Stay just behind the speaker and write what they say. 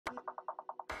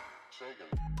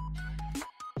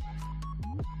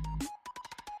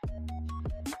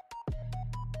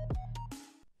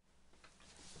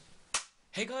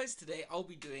Hey guys, today I'll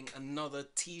be doing another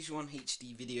T1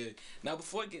 HD video. Now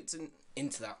before I get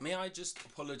into that, may I just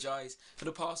apologise for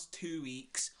the past 2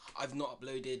 weeks I've not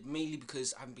uploaded, mainly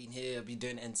because I haven't been here. I've been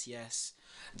doing NCS,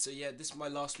 and so yeah, this is my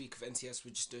last week of NCS.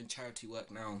 We're just doing charity work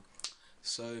now.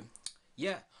 So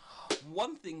yeah,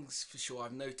 one thing's for sure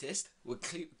I've noticed, we're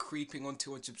creeping on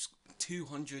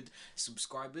 200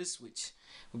 subscribers, which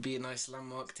would be a nice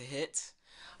landmark to hit.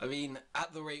 I mean,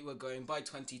 at the rate we're going, by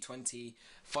 2020,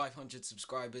 500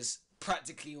 subscribers,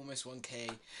 practically almost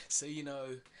 1k. So, you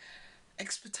know,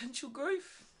 exponential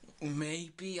growth?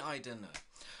 Maybe, I don't know.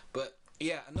 But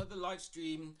yeah, another live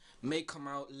stream may come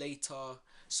out later,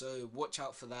 so watch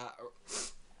out for that.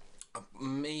 I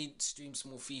may stream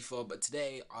some more FIFA, but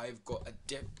today I've got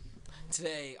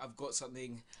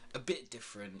something a bit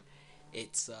different.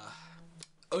 It's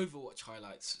Overwatch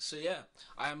highlights. So yeah,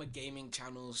 I am a gaming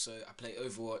channel, so I play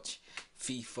Overwatch,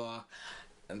 FIFA,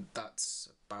 and that's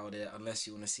about it, unless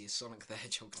you want to see a Sonic the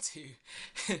Hedgehog 2.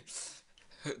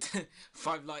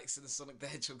 5 likes in the Sonic the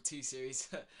Hedgehog 2 series.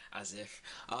 As if.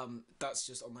 That's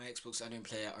just on my Xbox. I don't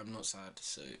play it. I'm not sad,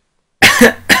 so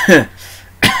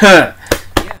yeah.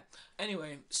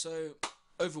 Anyway, so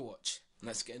Overwatch.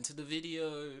 Let's get into the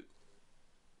video.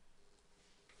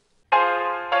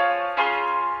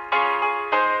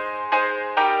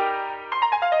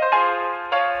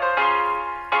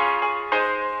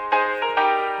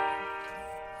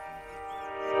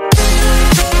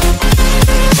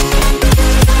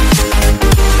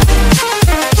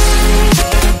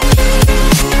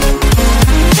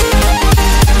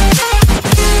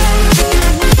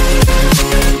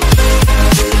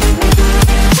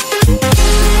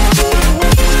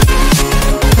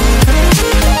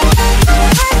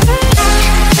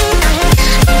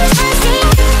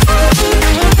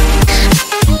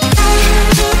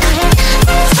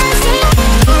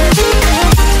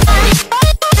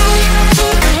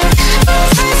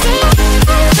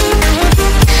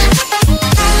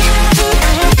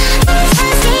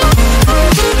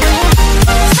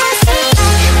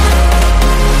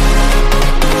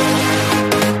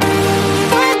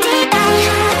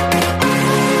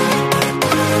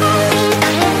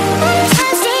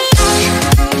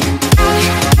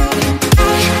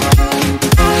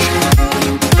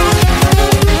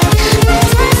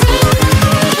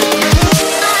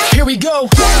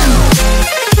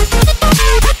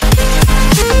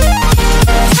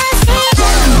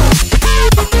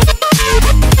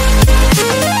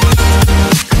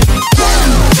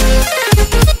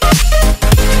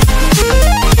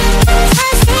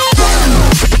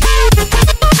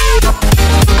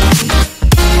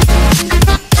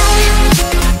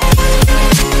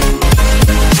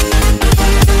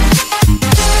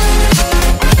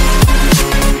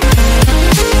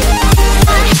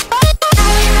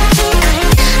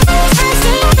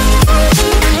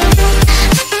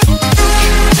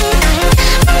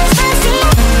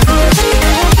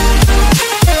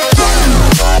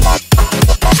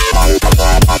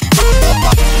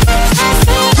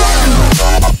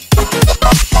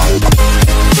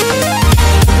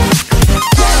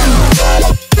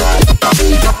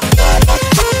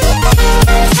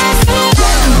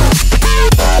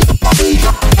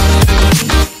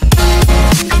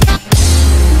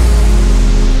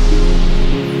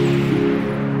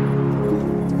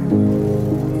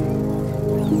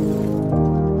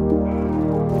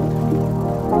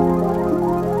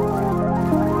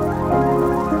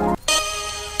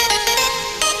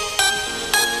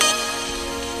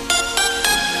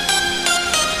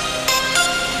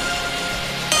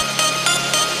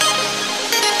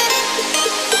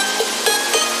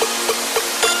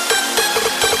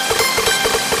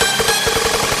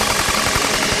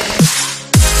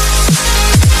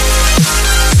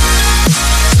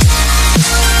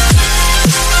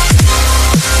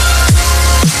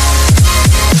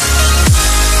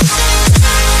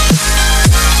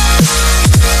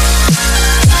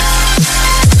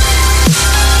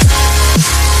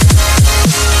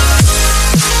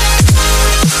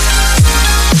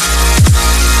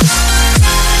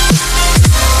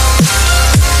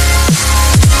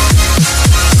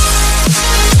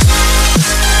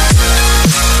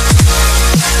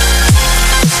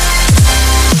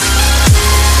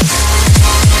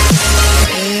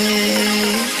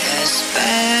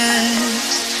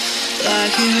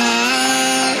 like you have.